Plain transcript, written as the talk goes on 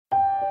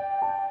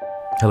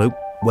Hello,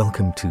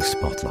 welcome to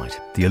Spotlight,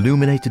 the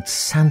illuminated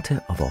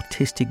Santa of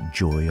artistic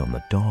joy on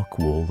the dark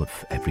wall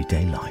of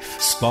everyday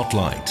life.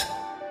 Spotlight,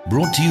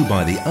 brought to you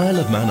by the Isle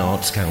of Man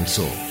Arts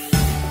Council.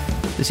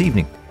 This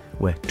evening,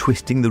 we're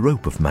twisting the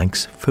rope of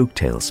Manx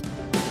folktales.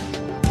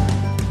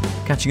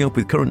 Catching up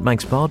with current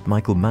Manx bard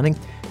Michael Manning,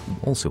 who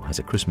also has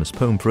a Christmas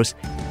poem for us,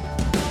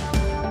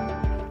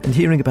 and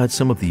hearing about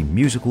some of the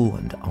musical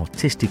and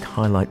artistic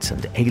highlights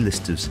and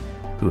A-listers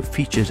who have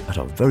featured at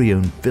our very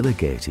own Villa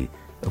Gaiety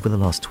over the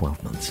last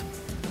 12 months.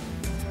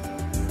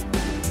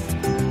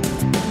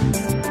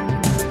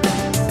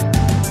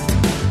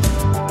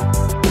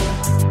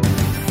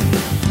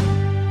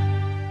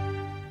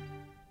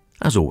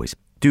 As always,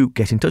 do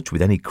get in touch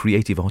with any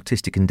creative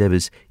artistic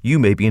endeavours you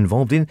may be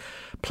involved in,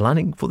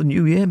 planning for the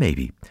new year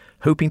maybe,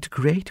 hoping to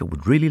create or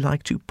would really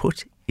like to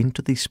put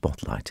into the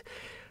spotlight.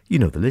 You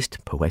know the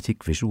list: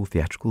 poetic, visual,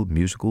 theatrical,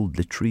 musical,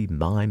 literary,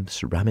 mime,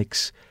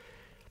 ceramics.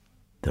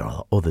 There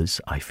are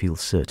others, I feel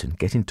certain.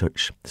 Get in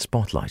touch,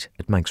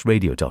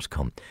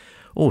 spotlight@manxradio.com,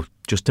 or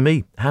just to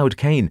me, Howard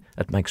Kane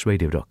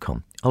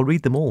 @manxradio.com. I'll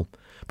read them all,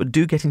 but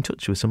do get in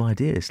touch with some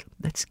ideas.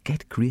 Let's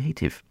get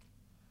creative.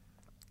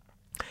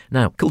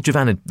 Now, Culture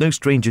Vannin, no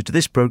stranger to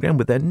this programme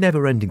with their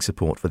never-ending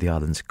support for the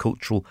island's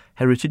cultural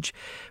heritage.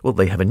 Well,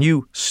 they have a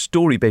new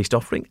story-based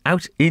offering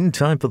out in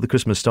time for the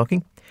Christmas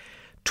stocking.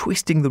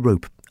 Twisting the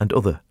Rope and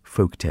Other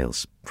Folk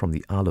Tales from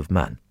the Isle of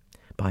Man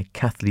by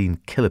Kathleen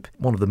Killip,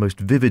 one of the most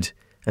vivid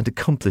and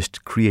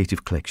accomplished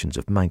creative collections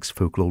of Manx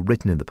folklore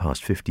written in the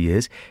past 50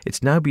 years.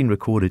 It's now been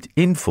recorded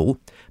in full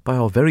by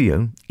our very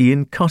own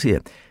Ian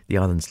Cottier, the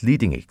island's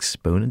leading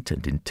exponent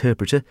and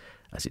interpreter,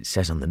 as it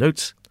says on the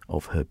notes,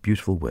 of her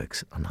beautiful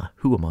works. And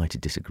who am I to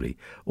disagree?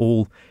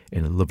 All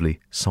in a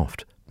lovely,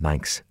 soft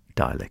Manx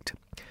dialect.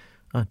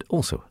 And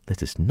also,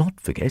 let us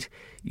not forget,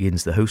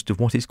 Ian's the host of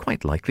what is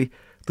quite likely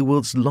the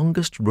world's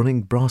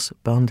longest-running brass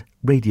band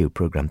radio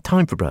programme,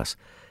 Time for Brass,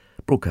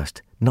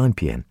 broadcast 9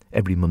 p.m.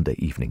 every Monday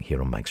evening here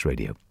on Manx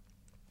Radio.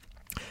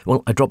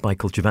 Well, I dropped by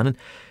Culture Vannin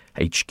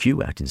HQ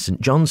out in St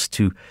John's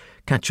to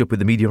catch up with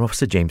the media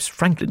officer James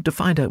Franklin to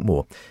find out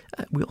more.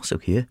 We also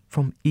hear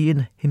from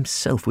Ian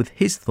himself with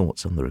his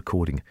thoughts on the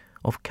recording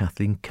of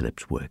Kathleen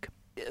Killip's work.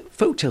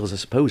 Folktales, I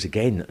suppose,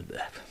 again,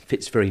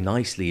 fits very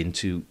nicely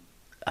into,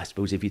 I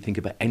suppose, if you think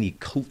about any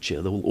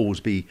culture, there will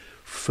always be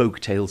folk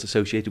tales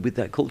associated with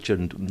that culture,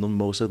 and none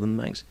more so than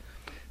Manx.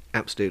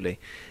 Absolutely.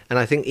 And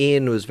I think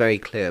Ian was very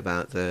clear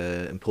about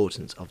the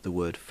importance of the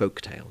word folk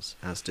tales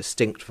as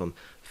distinct from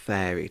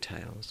fairy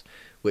tales,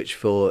 which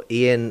for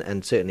Ian,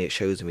 and certainly it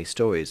shows in his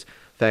stories,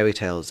 fairy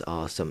tales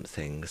are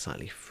something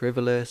slightly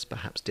frivolous,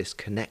 perhaps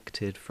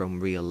disconnected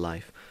from real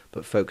life,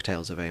 but folk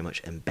tales are very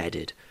much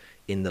embedded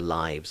in the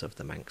lives of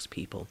the Manx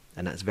people,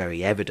 and that's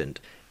very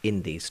evident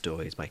in these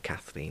stories by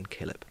Kathleen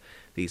Killip.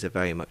 These are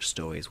very much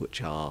stories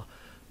which are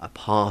a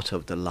part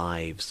of the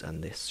lives,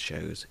 and this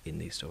shows in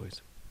these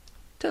stories.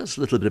 Tell us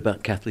a little bit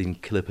about Kathleen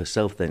Killip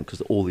herself then,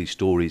 because all these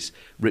stories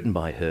written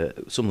by her,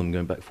 some of them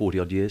going back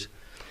 40-odd years.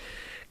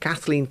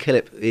 Kathleen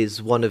Killip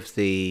is one of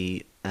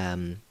the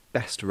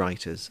best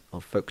writers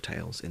of folk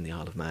tales in the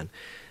Isle of Man.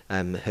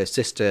 Her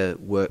sister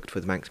worked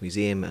for the Manx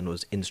Museum and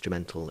was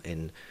instrumental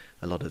in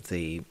a lot of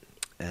the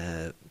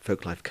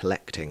folklife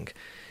collecting.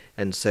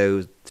 And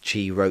so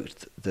she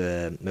wrote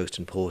the most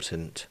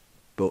important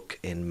book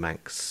in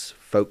Manx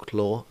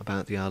folklore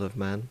about the Isle of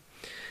Man.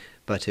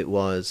 But it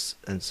was,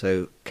 and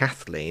so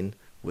Kathleen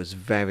was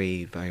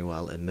very, very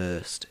well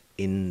immersed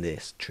in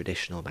this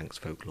traditional Manx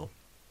folklore.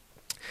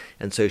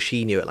 And so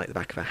she knew it like the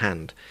back of her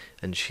hand,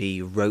 and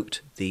she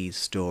wrote these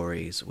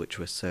stories which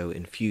were so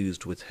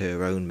infused with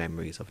her own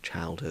memories of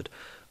childhood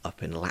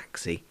up in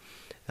Laxey,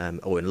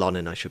 or in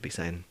Lonnon, I should be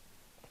saying.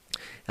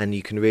 And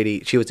you can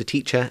really, she was a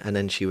teacher, and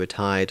then she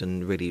retired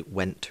and really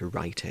went to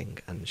writing,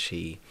 and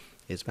she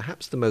is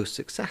perhaps the most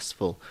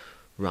successful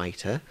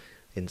writer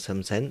in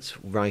some sense,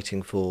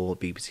 writing for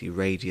BBC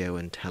Radio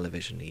and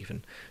television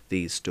even,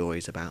 these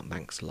stories about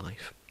Manx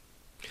life.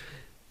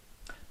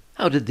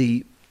 How did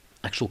the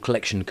actual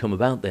collection come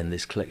about then,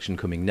 this collection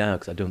coming now?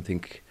 Because I don't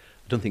think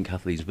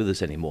Kathleen's with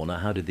us anymore now.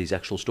 How did these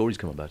actual stories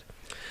come about?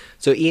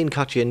 So Ian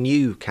Cottier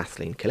knew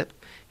Kathleen Killip.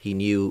 He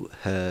knew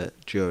her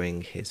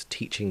during his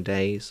teaching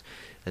days,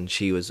 and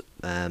she was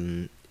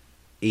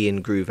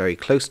Ian grew very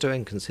close to her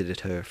and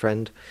considered her a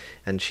friend,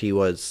 and she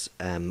was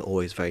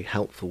always very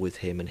helpful with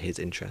him and his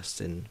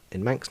interests in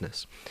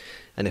Manxness.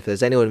 And if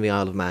there's anyone in the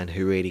Isle of Man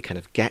who really kind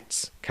of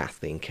gets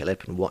Kathleen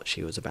Killip and what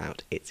she was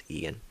about, it's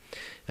Ian.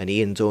 And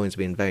Ian's always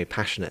been very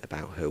passionate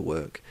about her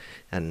work.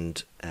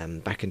 And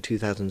back in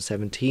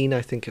 2017,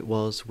 I think it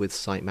was, with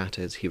Sight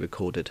Matters, he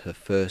recorded her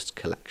first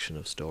collection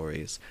of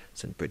stories,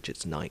 St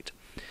Bridget's Night.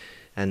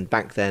 And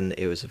back then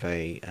it was a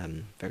very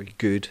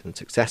good and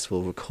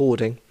successful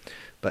recording,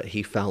 but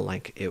he felt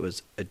like it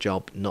was a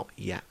job not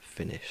yet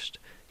finished.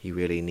 He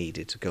really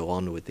needed to go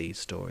on with these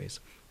stories.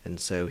 And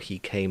so he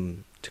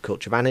came to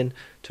Culture Vannin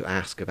to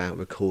ask about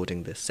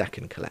recording the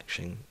second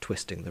collection,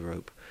 Twisting the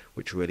Rope,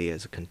 which really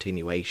is a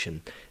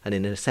continuation, and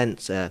in a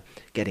sense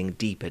getting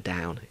deeper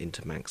down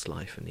into Manx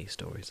life in these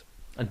stories.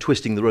 And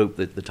Twisting the Rope,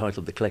 the title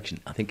of the collection,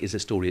 I think is a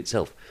story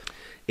itself.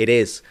 It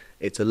is.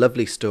 It's a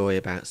lovely story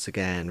about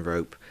Sagairn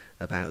rope,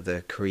 about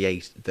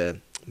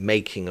the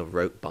making of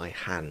rope by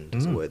hand,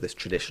 as it were, this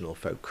traditional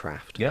folk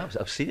craft. Yeah,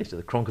 I've seen it at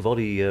the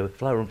Cronkervoddy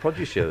Flower and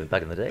Produce Show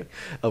back in the day.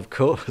 Of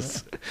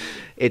course.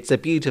 It's a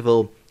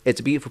beautiful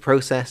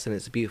process, and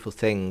it's a beautiful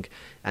thing,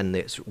 and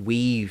it's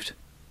weaved,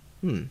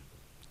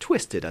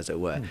 twisted, as it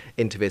were,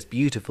 into this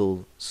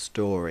beautiful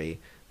story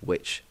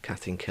which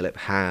Kathleen Killip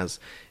has,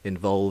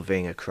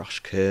 involving a crush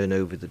quern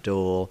over the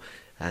door,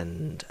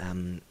 and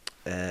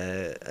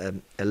a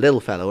little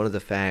fellow, one of the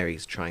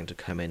fairies, trying to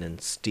come in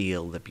and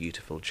steal the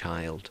beautiful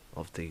child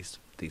of these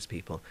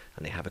people,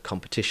 and they have a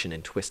competition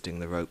in twisting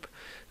the rope,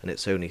 and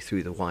it's only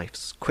through the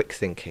wife's quick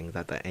thinking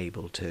that they're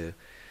able to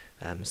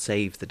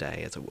save the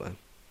day, as it were.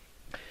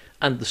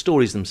 And the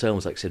stories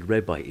themselves, like I said,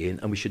 read by Ian,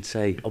 and we should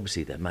say,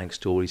 obviously, they're Manx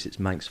stories, it's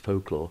Manx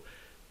folklore.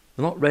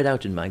 They're not read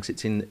out in Manx,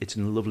 it's in a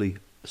lovely,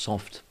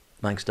 soft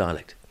Manx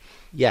dialect.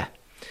 Yeah,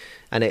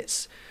 and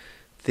it's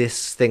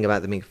this thing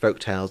about them being folk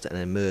tales and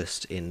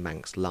immersed in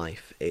Manx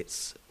life.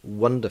 It's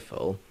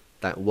wonderful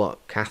that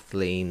what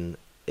Kathleen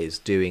is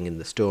doing in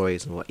the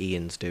stories and what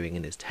Ian's doing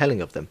in his telling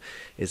of them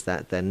is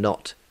that they're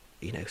not,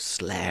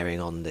 slaring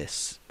on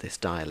this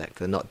dialect.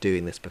 They're not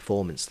doing this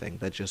performance thing.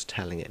 They're just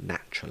telling it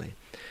naturally.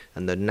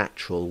 And the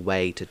natural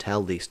way to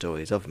tell these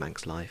stories of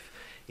Manx life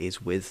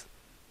is with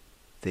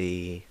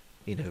this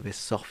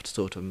soft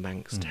sort of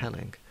Manx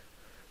telling.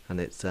 And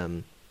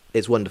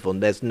it's wonderful,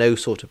 and there's no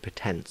sort of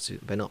pretense.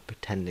 They're not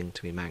pretending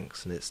to be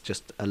Manx, and it's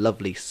just a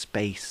lovely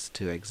space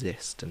to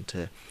exist and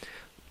to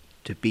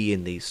be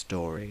in these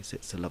stories.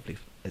 It's a lovely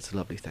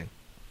thing.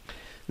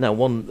 Now,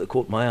 one that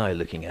caught my eye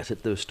looking at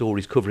it, there are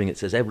stories covering, it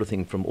says,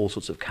 everything from all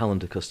sorts of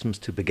calendar customs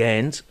to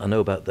Begains, I know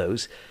about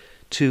those,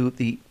 to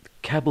the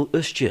Cabal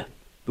Ustia,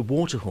 the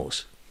water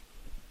horse.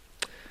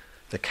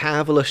 The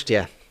Cabal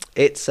Ustia.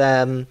 It's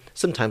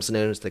sometimes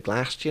known as the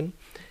Glastian.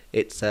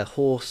 It's a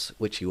horse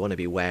which you want to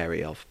be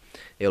wary of.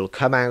 It'll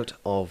come out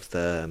of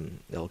the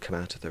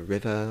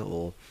river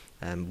or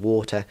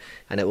water,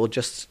 and it will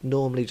just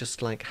normally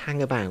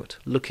hang about,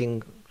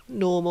 looking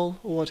normal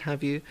or what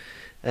have you,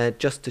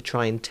 just to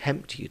try and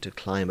tempt you to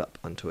climb up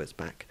onto its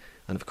back.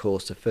 And of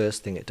course, the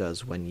first thing it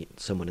does when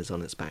someone is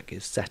on its back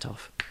is set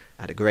off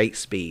at a great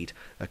speed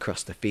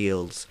across the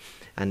fields,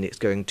 and it's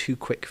going too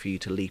quick for you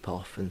to leap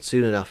off, and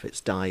soon enough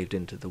it's dived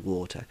into the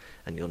water,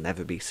 and you'll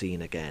never be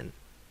seen again.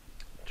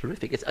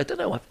 Terrific. I don't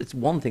know, it's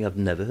one thing I've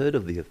never heard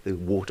of, the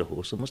water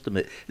horse, I must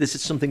admit. This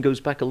is something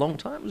goes back a long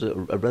time? Was it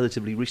a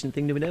relatively recent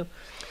thing, do we know?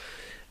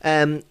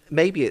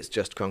 Maybe it's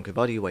just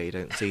Cronkervoddy where you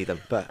don't see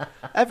them, but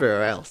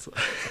everywhere else.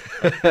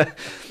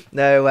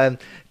 No,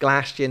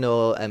 Glastian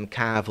or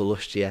Cabal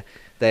Ustia,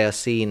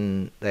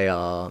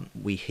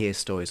 we hear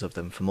stories of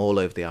them from all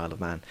over the Isle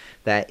of Man.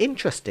 They're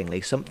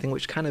interestingly something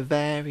which kind of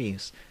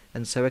varies,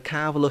 and so a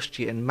Cabal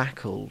Ustia in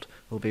Mackald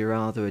will be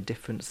rather a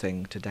different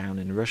thing to down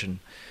in Rushen.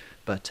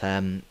 But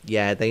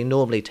they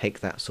normally take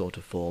that sort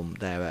of form.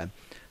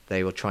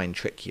 They will try and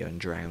trick you and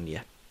drown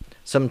you.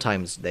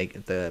 Sometimes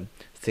the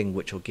thing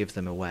which will give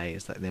them away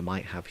is that they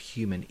might have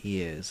human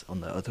ears on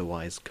their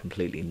otherwise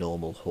completely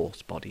normal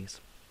horse bodies.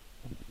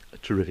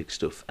 Terrific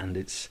stuff, and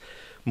it's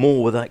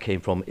more where that came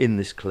from in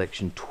this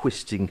collection,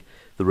 Twisting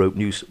the Rope,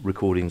 news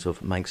recordings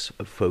of Manx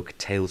folk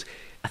tales.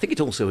 I think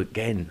it also,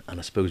 again, and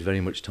I suppose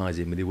very much ties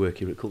in with your work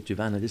here at Culture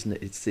Vanad, isn't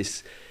it? It's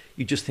this,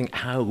 you just think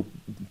how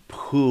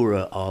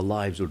poorer our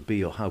lives would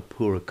be, or how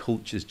poorer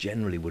cultures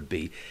generally would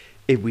be,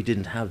 if we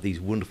didn't have these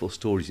wonderful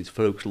stories, these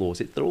folklore.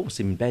 They're almost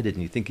embedded,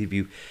 and you think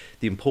the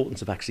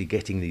importance of actually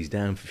getting these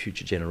down for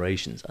future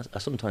generations. I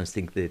sometimes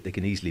think that they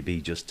can easily be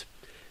just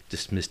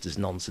dismissed as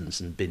nonsense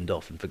and binned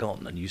off and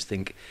forgotten, and you just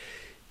think,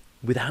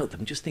 without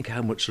them, just think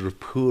how much sort of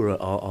poorer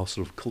our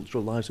sort of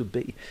cultural lives would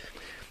be.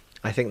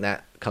 I think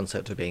that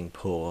concept of being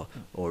poor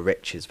or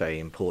rich is very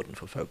important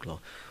for folklore.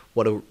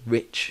 What a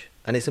rich,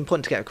 and it's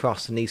important to get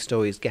across, and these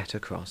stories get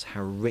across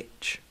how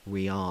rich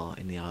we are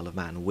in the Isle of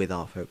Man with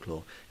our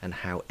folklore, and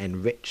how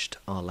enriched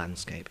our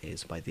landscape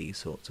is by these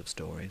sorts of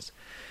stories.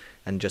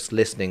 And just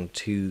listening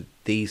to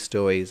these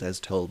stories as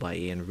told by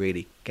Ian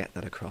really get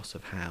that across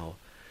of how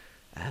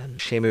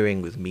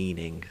shimmering with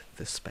meaning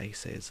the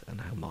space is,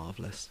 and how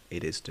marvellous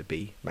it is to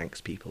be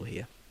Manx people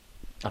here.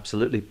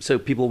 Absolutely. So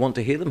people want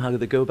to hear them, how do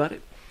they go about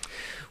it?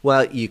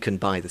 Well, you can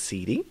buy the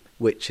CD,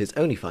 which is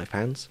only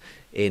 £5,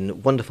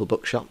 in wonderful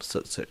bookshops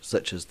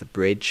such as the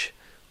Bridge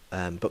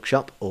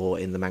bookshop, or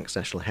in the Manx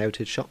National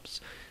Heritage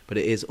shops, but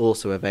it is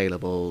also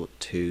available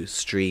to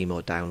stream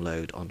or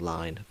download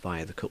online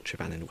via the Culture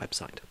Vanad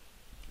website.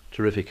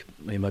 Terrific.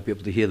 You might be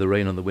able to hear the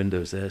rain on the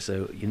windows there,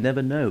 so you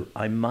never know.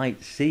 I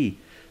might see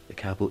the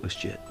Cabal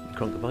Ustia in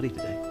Cronkervoddy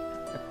today.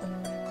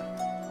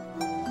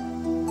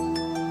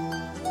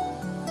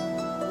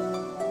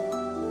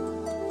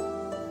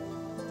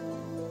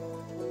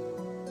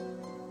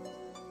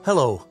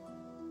 Hello,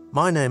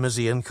 my name is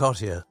Ian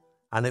Cottier,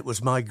 and it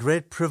was my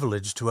great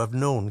privilege to have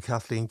known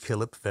Kathleen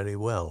Killip very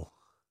well.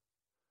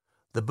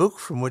 The book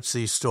from which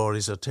these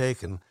stories are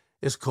taken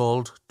is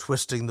called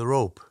Twisting the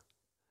Rope.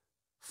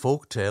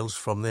 folk tales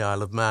from the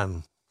Isle of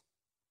Man.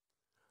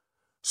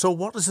 So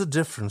what is the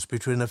difference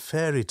between a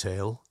fairy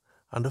tale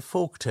and a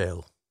folk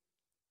tale?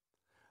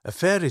 A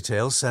fairy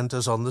tale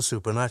centres on the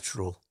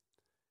supernatural.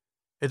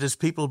 It is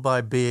peopled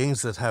by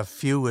beings that have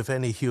few, if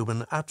any,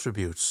 human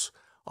attributes,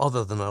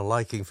 other than a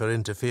liking for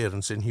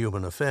interference in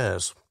human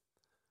affairs.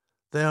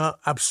 They are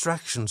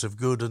abstractions of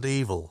good and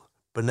evil,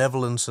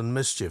 benevolence and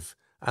mischief,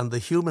 and the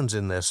humans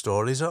in their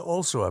stories are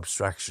also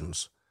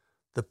abstractions,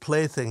 the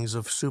playthings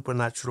of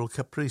supernatural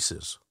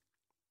caprices.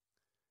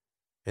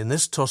 In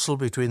this tussle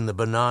between the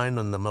benign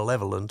and the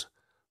malevolent,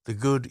 the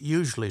good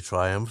usually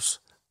triumphs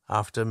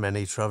after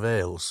many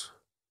travails.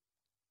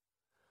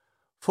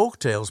 Folk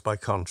tales, by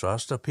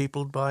contrast, are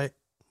peopled by,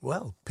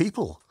 well,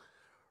 people.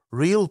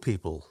 Real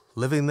people,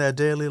 living their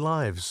daily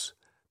lives.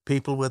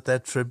 People with their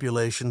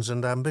tribulations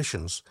and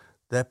ambitions,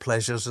 their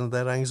pleasures and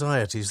their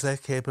anxieties, their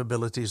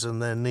capabilities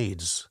and their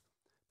needs.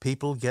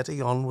 People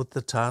getting on with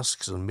the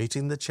tasks and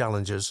meeting the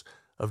challenges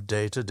of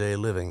day-to-day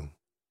living.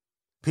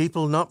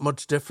 People not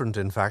much different,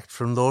 in fact,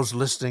 from those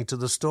listening to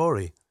the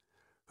story,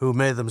 who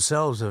may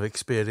themselves have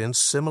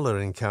experienced similar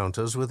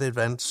encounters with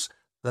events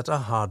that are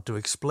hard to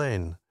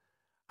explain,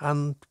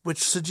 and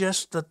which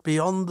suggest that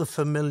beyond the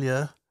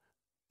familiar,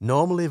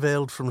 normally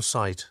veiled from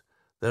sight,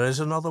 there is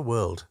another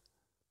world,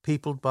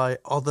 peopled by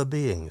other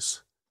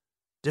beings,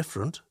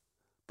 different,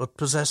 but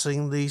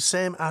possessing the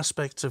same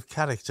aspects of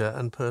character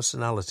and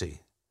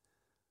personality.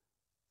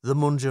 The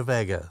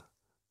Munjavega,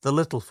 the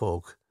little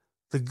folk,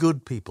 the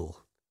good people,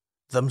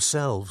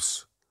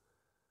 themselves,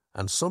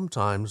 and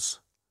sometimes,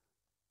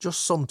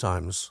 just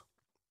sometimes,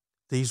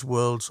 these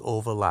worlds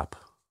overlap.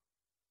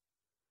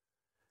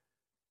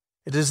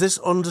 It is this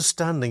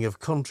understanding of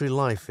country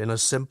life in a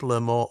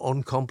simpler, more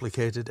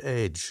uncomplicated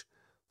age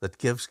that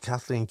gives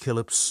Kathleen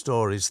Killip's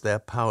stories their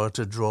power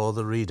to draw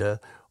the reader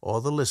or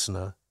the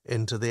listener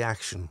into the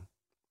action.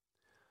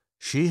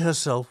 She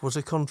herself was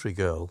a country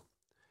girl.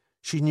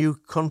 She knew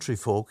country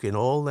folk in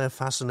all their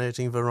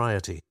fascinating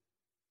variety.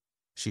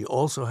 She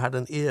also had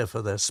an ear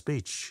for their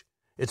speech,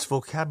 its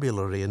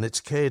vocabulary and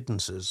its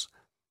cadences,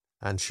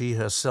 and she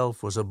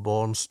herself was a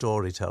born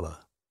storyteller,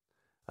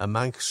 a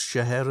Manx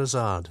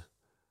Scheherazade,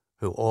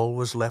 who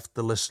always left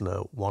the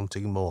listener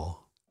wanting more.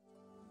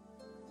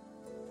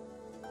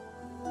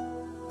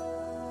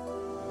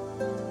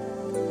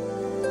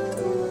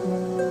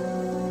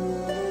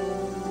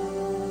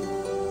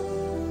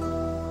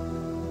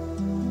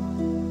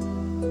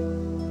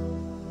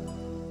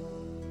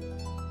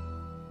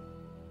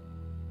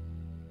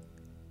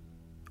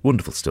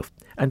 Wonderful stuff.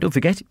 And don't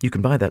forget, you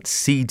can buy that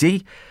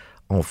CD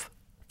of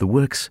the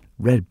works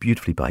read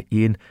beautifully by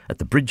Ian at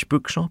the Bridge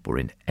Bookshop or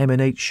in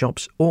M&H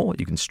shops, or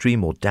you can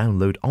stream or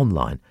download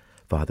online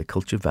via the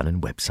Culture Vannin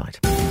website.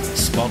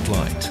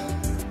 Spotlight,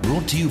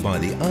 brought to you by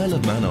the Isle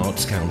of Man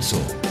Arts Council.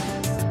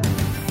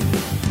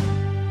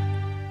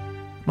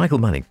 Michael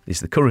Manning is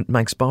the current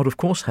Manx Bard, of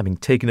course, having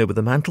taken over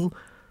the mantle,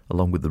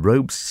 along with the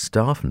robes,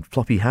 staff and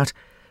floppy hat,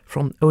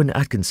 from Owen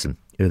Atkinson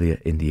earlier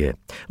in the year.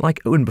 Like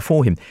Owen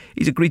before him,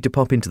 he's agreed to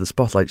pop into the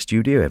Spotlight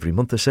studio every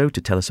month or so to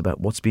tell us about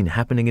what's been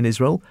happening in his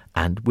role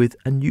and with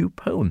a new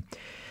poem.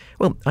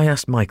 Well, I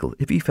asked Michael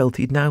if he felt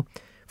he'd now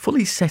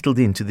fully settled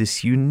into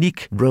this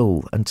unique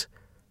role and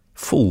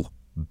full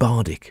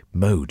bardic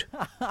mode.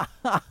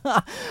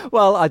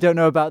 Well, I don't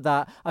know about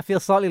that. I feel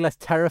slightly less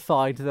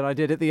terrified than I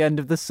did at the end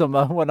of the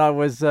summer when I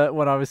was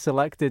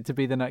selected to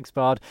be the next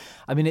bard.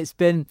 I mean, it's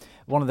been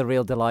one of the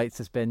real delights.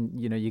 Has been,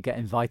 you get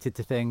invited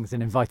to things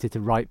and invited to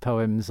write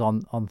poems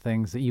on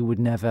things that you would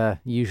never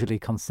usually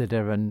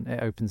consider, and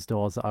it opens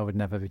doors that I would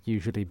never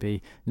usually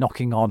be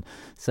knocking on.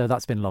 So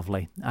that's been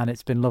lovely, and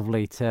it's been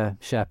lovely to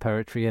share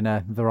poetry in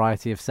a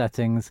variety of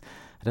settings.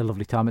 Had a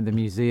lovely time at the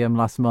museum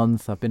last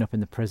month. I've been up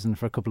in the prison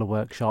for a couple of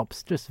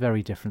workshops, just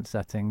very different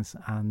settings,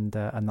 and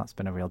that's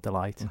been a real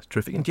delight. That's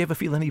terrific. And do you ever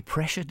feel any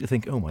pressure? Do you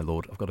think, oh my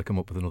Lord, I've got to come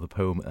up with another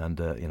poem,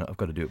 and I've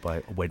got to do it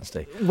by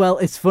Wednesday? Well,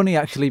 it's funny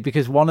actually,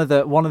 because one of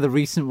the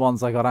recent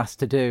ones I got asked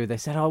to do, they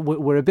said, "Oh,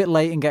 we're a bit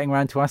late in getting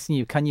around to asking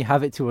you. Can you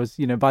have it to us,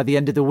 by the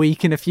end of the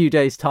week in a few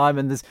days' time?"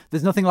 And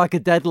there's nothing like a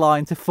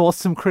deadline to force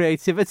some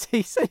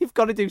creativity, so you've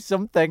got to do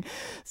something.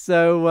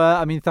 So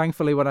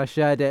thankfully when I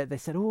shared it, they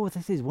said, "Oh,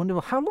 this is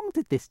wonderful. How long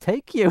did this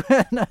take you?"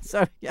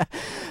 So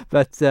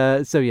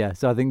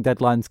I think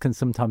deadlines can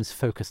sometimes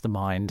focus the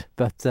mind,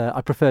 but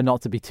I prefer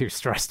not to be too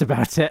stressed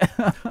about it.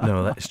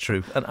 No, that is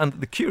true. And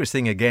the curious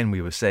thing, again,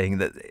 we were saying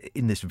that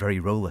in this very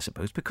role, I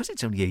suppose, because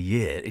it's only a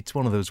year, it's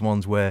one of those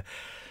ones where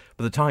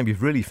by the time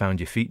you've really found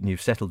your feet and you've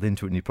settled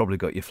into it and you've probably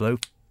got your flow,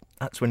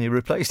 that's when you're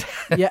replaced.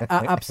 Yeah,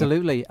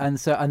 absolutely. And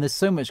there's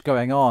so much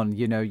going on.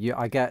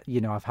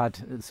 I've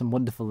had some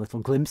wonderful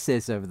little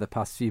glimpses over the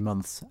past few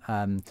months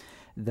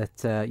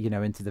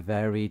into the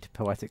varied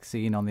poetic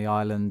scene on the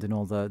island and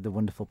all the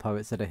wonderful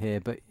poets that are here.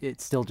 But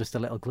it's still just a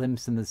little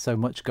glimpse, and there's so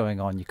much going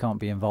on. You can't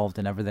be involved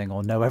in everything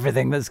or know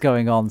everything that's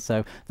going on.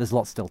 So there's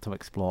lots still to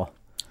explore.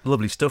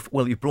 Lovely stuff.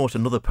 Well, you've brought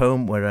another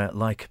poem where,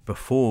 like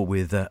before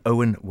with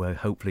Owen, we're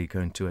hopefully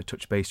going to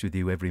touch base with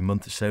you every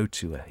month or so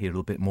to hear a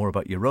little bit more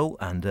about your role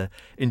and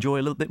enjoy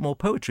a little bit more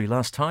poetry.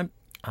 Last time,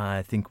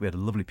 I think we had a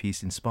lovely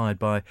piece inspired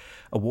by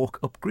a walk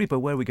up Grebo.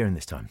 Where are we going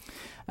this time?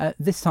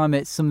 This time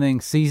it's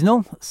something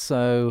seasonal.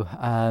 So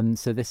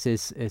this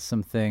is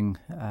something,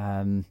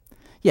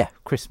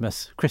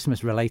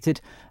 Christmas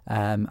related,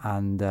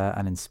 and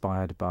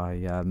inspired by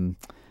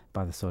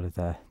the sort of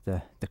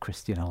the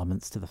Christian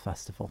elements to the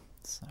festival.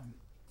 So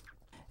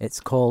it's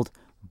called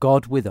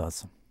God with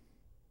Us.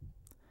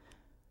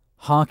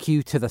 Hark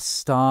you to the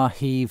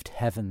star-heaved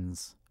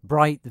heavens,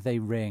 bright they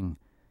ring.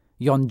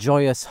 Yon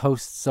joyous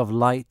hosts of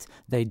light,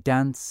 they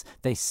dance,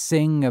 they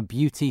sing a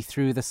beauty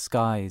through the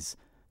skies,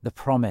 the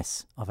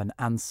promise of an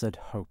answered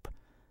hope.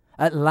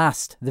 At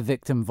last the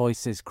victim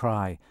voices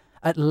cry,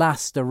 at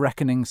last a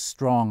reckoning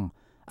strong,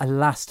 a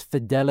last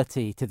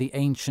fidelity to the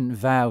ancient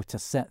vow to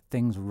set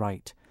things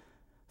right.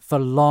 For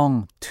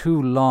long, too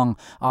long,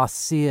 our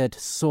seared,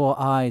 sore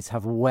eyes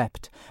have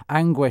wept,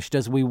 anguished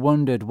as we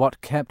wondered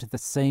what kept the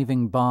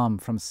saving balm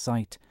from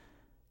sight.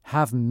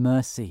 Have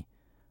mercy.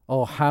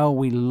 Oh, how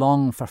we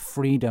long for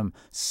freedom,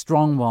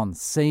 strong one,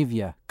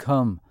 Saviour,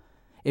 come.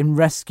 In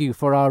rescue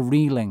for our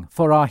reeling,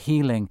 for our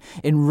healing,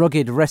 in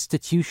rugged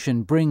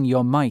restitution bring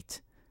your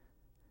might.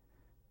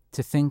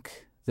 To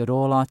think that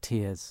all our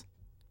tears,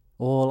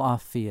 all our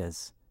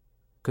fears,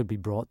 could be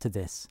brought to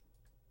this,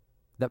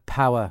 that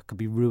power could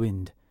be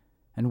ruined,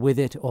 and with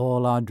it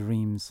all our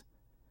dreams,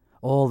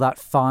 all that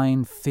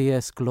fine,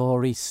 fierce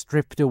glory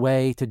stripped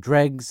away to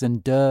dregs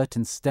and dirt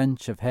and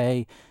stench of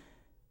hay,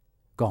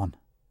 gone.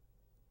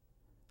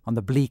 On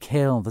the bleak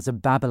hill there's a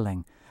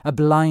babbling, a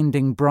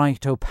blinding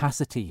bright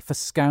opacity for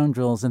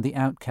scoundrels and the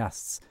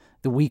outcasts,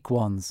 the weak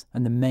ones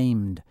and the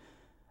maimed,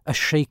 a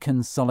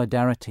shaken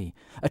solidarity,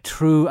 a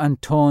true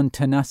and torn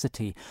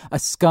tenacity, a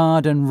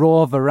scarred and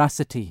raw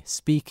veracity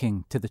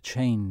speaking to the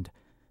chained.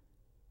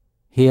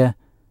 Here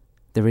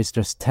there is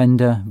just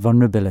tender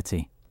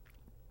vulnerability,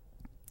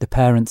 the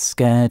parent's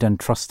scared and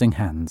trusting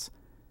hands,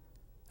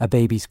 a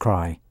baby's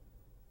cry,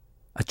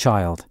 a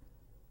child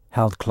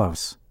held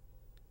close.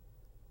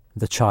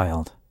 The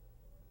child.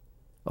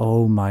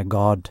 Oh, my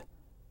God,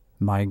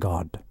 my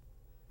God.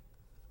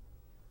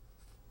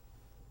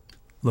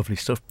 Lovely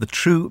stuff. The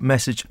true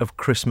message of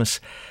Christmas.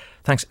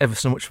 Thanks ever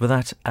so much for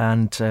that.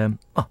 And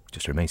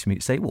just remains for me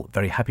to say, well,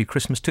 very happy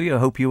Christmas to you. I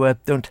hope you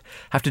don't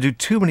have to do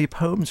too many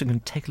poems and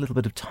can take a little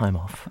bit of time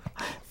off.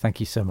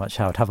 Thank you so much,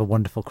 Howard. Have a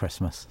wonderful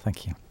Christmas.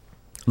 Thank you.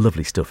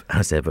 Lovely stuff,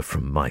 as ever,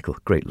 from Michael.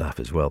 Great laugh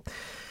as well.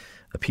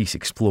 A piece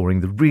exploring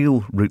the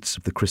real roots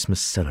of the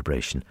Christmas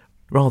celebration,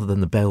 rather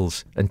than the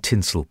bells and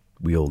tinsel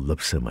we all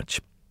love so much.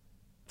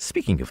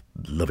 Speaking of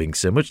loving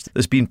so much,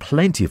 there's been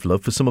plenty of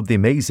love for some of the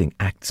amazing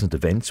acts and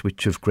events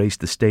which have graced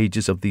the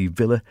stages of the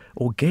Villa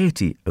or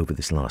Gaiety over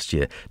this last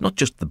year. Not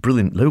just the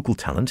brilliant local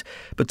talent,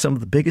 but some of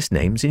the biggest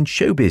names in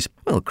showbiz.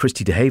 Well,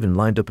 Christy DeHaven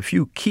lined up a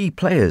few key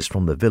players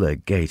from the Villa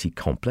Gaiety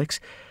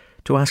complex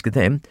to ask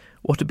them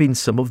what have been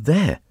some of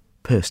their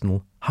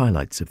personal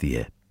highlights of the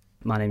year.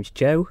 My name's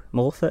Joe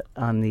Morford.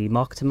 I'm the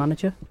marketing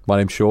manager. My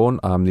name's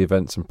Sean. I'm the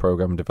events and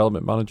programme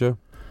development manager.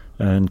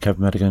 And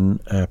Kevin Madigan,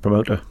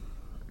 promoter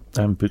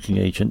and booking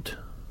agent.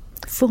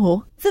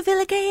 For the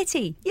Villa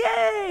Gaiety.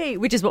 Yay!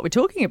 Which is what we're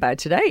talking about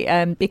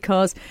today.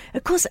 Because,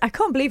 of course, I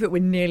can't believe it.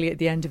 We're nearly at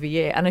the end of a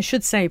year. And I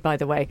should say, by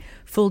the way,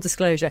 full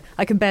disclosure,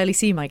 I can barely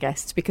see my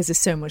guests because there's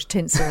so much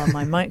tinsel on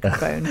my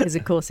microphone. Because,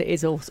 of course, it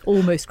is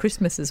almost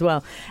Christmas as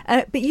well.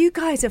 But you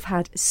guys have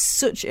had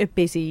such a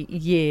busy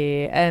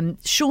year.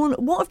 Sean,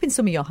 what have been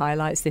some of your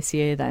highlights this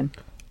year then?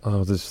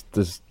 Oh, there's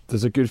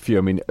a good few.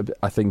 I mean,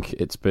 I think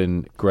it's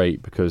been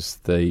great because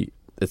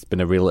it's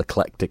been a real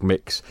eclectic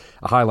mix.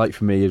 A highlight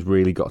for me has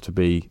really got to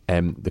be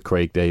the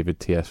Craig David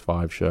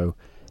TS5 show.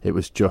 It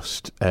was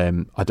just,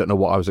 I don't know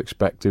what I was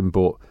expecting,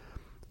 but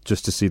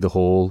just to see the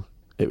hall,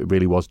 it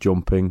really was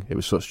jumping. It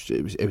was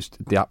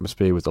the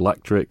atmosphere was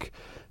electric.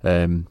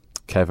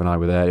 Kev and I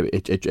were there.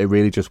 It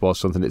really just was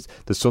something.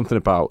 There's something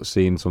about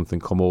seeing something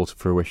come all to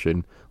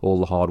fruition, all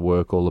the hard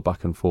work, all the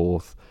back and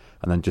forth,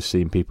 and then just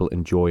seeing people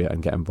enjoy it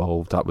and get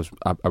involved. That was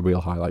a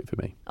real highlight for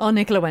me. Oh,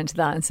 Nicola went to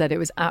that and said it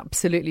was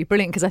absolutely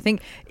brilliant, because I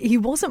think he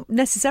wasn't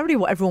necessarily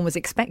what everyone was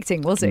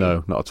expecting, was he?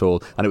 No, not at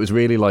all. And it was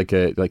really like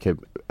a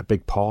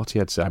big party,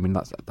 I'd say. I mean,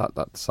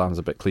 that sounds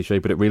a bit cliche,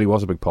 but it really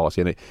was a big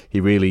party, and he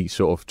really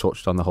sort of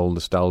touched on the whole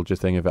nostalgia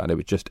thing of it, and it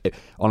was just,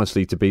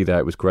 honestly, to be there,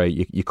 it was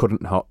great. You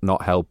couldn't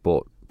not help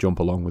but jump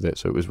along with it,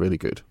 so it was really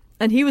good.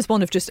 And he was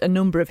one of just a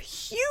number of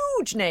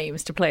huge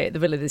names to play at the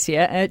Villa this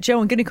year.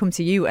 Joe, I'm going to come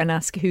to you and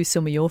ask who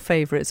some of your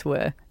favourites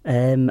were.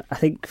 I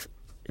think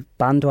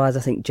band-wise, I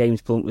think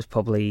James Blunt was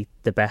probably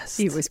the best.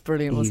 He was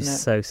brilliant, wasn't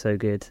it? He's so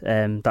good.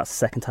 That's the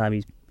second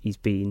time he's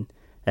been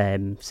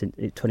since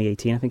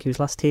 2018. I think he was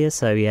last year.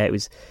 So yeah, it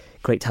was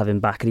great to have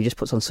him back, and he just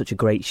puts on such a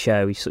great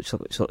show. He's such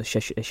sort of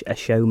a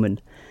showman.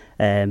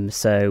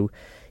 So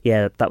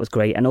yeah, that was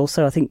great. And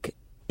also, I think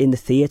in the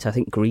theatre, I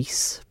think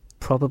Grease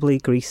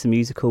the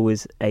musical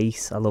was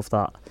ace. I love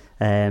that.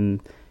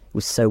 It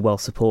was so well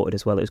supported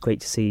as well. It was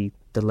great to see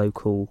the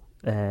local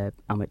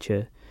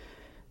amateur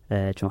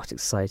Dramatic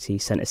Society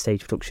Centre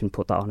Stage Production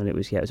put that on, and it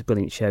was a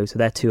brilliant show. So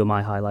they're two of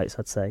my highlights,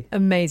 I'd say.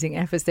 Amazing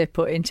efforts they've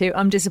put into.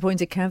 I'm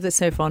disappointed, Kev, that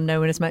so far no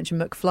one has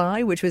mentioned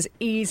McFly, which was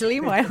easily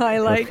my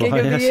highlight gig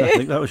of the year. I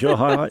think that was your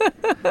highlight.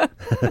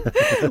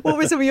 What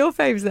were some of your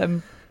faves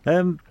then?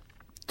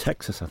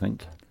 Texas, I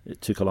think. It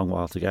took a long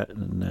while to get,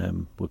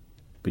 and we've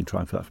been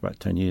trying for that for about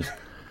 10 years.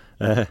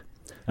 And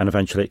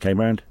eventually it came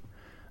round,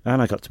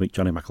 and I got to meet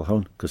Johnny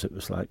McElhone, because it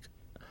was like,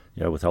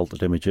 with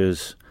Altered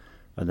Images,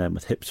 and then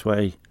with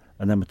Hipsway,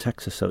 and then with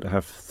Texas. So to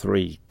have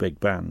 3 big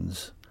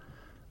bands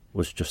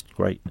was just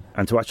great.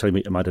 And to actually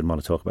meet him, I didn't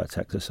want to talk about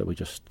Texas, so we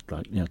just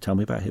tell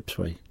me about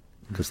Hipsway,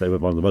 because they were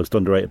one of the most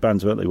underrated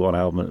bands, weren't they? One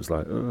album, and it was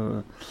like,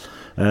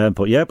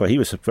 but he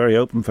was very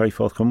open, very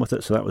forthcoming with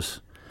it, so that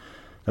was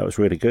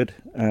really good.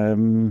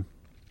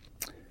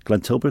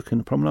 Glenn Tilbrook in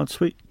the Promenade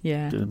Suite,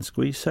 doing the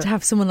Squeeze set. To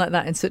have someone like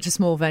that in such a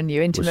small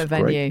venue, intimate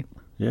venue.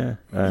 Yeah,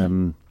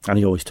 and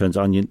he always turns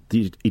on.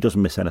 He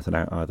doesn't miss anything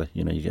out either.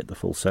 You get the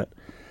full set.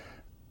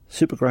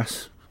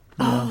 Supergrass.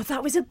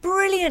 That was a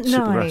brilliant night.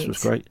 Supergrass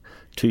was great.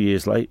 2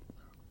 years late.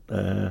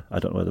 I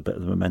don't know whether a bit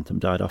of the momentum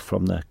died off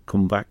from their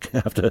comeback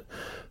after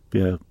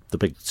the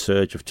big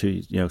surge of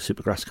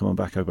Supergrass coming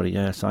back.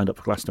 Everybody signed up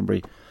for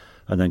Glastonbury,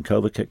 and then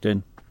COVID kicked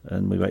in,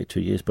 and we waited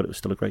 2 years, but it was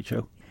still a great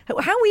show.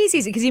 How easy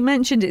is it? Because you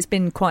mentioned it's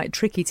been quite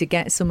tricky to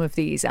get some of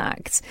these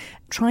acts.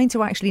 Trying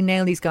to actually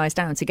nail these guys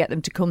down to get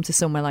them to come to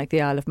somewhere like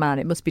the Isle of Man,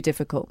 it must be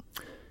difficult.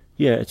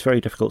 Yeah, it's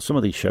very difficult. Some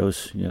of these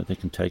shows, they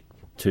can take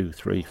 2,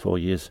 3, 4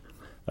 years.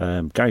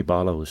 Gary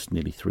Barlow was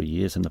nearly 3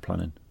 years in the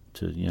planning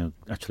to,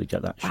 actually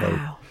get that show.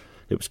 Wow.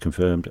 It was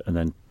confirmed, and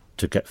then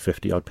to get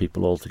 50-odd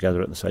people all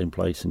together at the same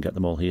place and get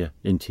them all here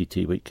in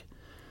TT Week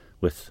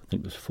with, I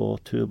think there's 4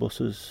 tour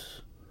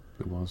buses.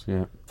 It was,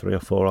 yeah. 3 or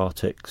 4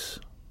 Arctics.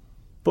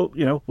 But,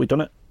 we've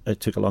done it. It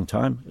took a long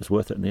time. It was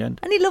worth it in the end.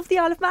 And he loved the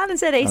Isle of Man and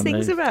said ace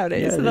things about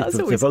it. Yeah, so that's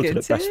always good. They voted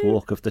voted it best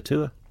walk of the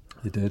tour.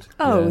 They did.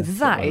 Oh,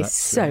 that is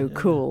so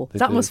cool.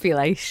 That did. must feel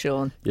ace,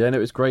 Sean. Yeah, and it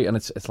was great. And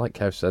it's like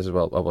Kev says as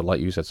well, like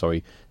you said,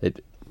 sorry,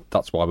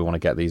 that's why we want to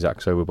get these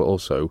acts over. But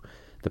also,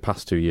 the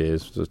past 2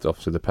 years,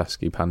 obviously the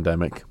pesky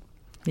pandemic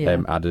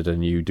added a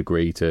new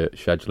degree to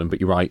scheduling.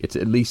 But you're right, it's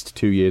at least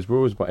 2 years. We're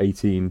always about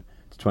 18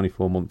 to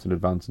 24 months in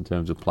advance in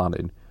terms of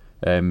planning.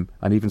 And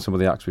even some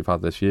of the acts we've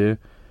had this year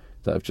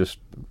that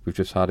we've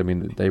just had, I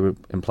mean, they were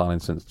in planning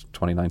since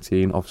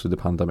 2019. Obviously, the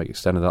pandemic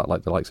extended that,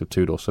 like the likes of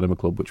Two Door Cinema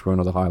Club, which were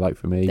another highlight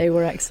for me. They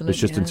were excellent. It's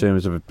just in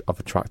terms of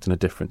attracting a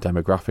different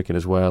demographic in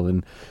as well.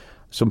 And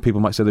some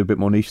people might say they're a bit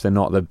more niche. They're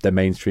not. They're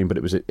mainstream, but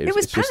it was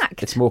packed. Just,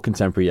 it's more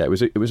contemporary. Yeah,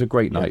 it was a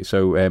great night.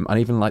 So and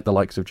even like the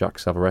likes of Jack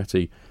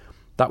Savaretti,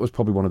 that was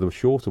probably one of the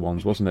shorter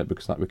ones, wasn't it?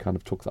 Because we kind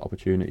of took that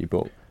opportunity.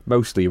 But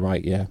mostly,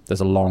 right? Yeah, there's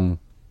a long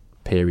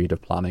period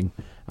of planning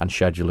and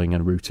scheduling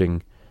and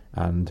routing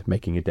and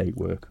making a date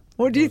work.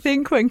 What do you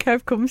think when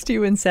Kev comes to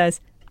you and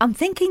says, I'm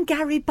thinking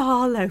Gary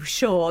Barlow,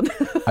 Sean?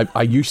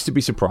 I used to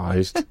be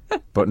surprised,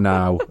 but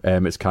now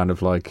it's kind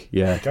of like,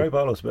 yeah. Gary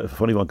Barlow's a bit of a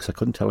funny one because I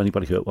couldn't tell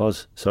anybody who it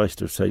was. So I used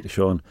to say to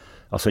Sean,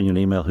 I'll send you an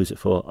email, who's it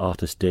for?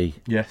 Artist D.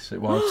 Yes,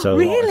 it was. So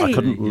really? I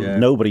couldn't,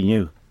 nobody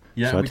knew.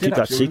 Yeah, so I had to keep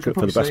that secret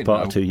for the best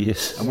part of 2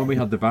 years. And when we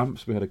had the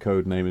Vamps, we had a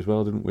code name as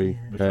well, didn't we?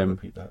 We can't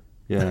repeat that.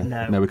 Yeah,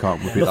 no, we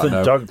can't repeat Nothing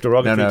that. No.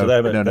 derogatory to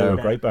them, but they were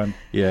a great band.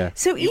 Yeah.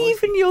 So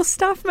even your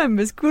staff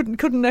members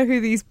couldn't know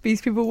who these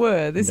people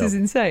were. This is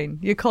insane.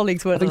 Your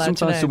colleagues weren't allowed to know. I think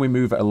sometimes when we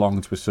move it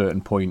along to a certain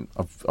point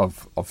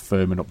of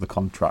firming up the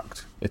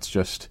contract, it's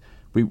just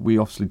we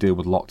obviously deal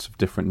with lots of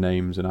different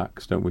names and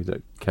acts, don't we?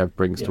 That Kev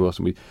brings to us,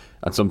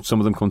 and some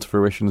of them come to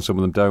fruition and some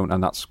of them don't,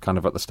 and that's kind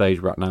of at the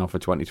stage we're at now for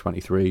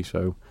 2023.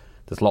 So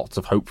there's lots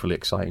of hopefully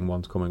exciting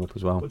ones coming up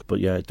as well. But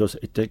yeah, it does.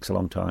 It takes a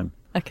long time.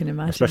 I can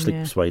imagine, especially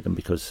persuade them,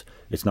 because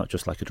it's not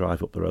just like a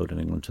drive up the road in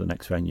England to the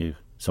next venue.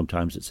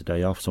 Sometimes it's a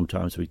day off.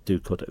 Sometimes we do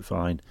cut it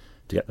fine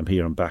to get them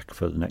here and back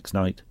for the next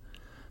night,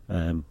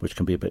 which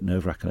can be a bit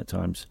nerve-wracking at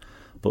times.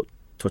 But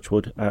touch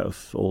wood, out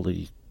of all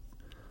the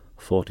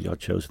 40-odd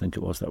shows I think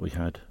it was that we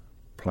had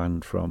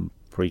planned from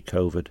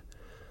pre-COVID,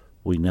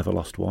 we never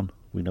lost one.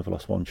 We never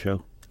lost one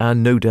show.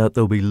 And no doubt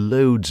there'll be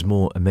loads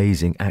more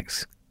amazing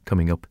acts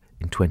coming up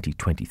in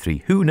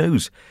 2023. Who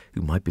knows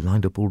who might be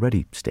lined up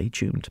already? Stay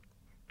tuned.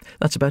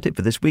 That's about it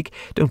for this week.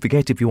 Don't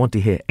forget, if you want to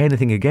hear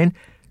anything again,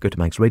 go to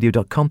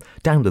manxradio.com,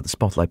 download the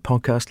Spotlight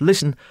podcast,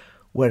 listen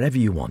wherever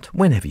you want,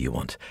 whenever you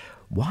want.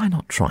 Why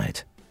not try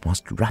it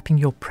whilst wrapping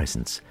your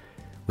presents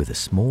with a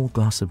small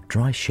glass of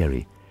dry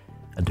sherry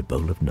and a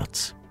bowl of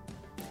nuts?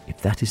 If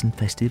that isn't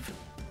festive,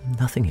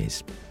 nothing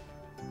is.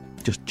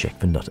 Just check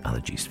for nut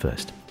allergies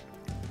first.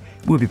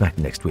 We'll be back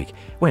next week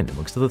when,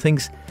 amongst other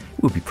things,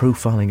 we'll be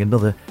profiling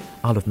another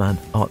Isle of Man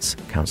Arts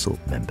Council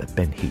member,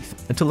 Ben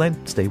Heath. Until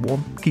then, stay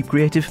warm, keep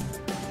creative.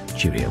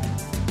 Cheerio.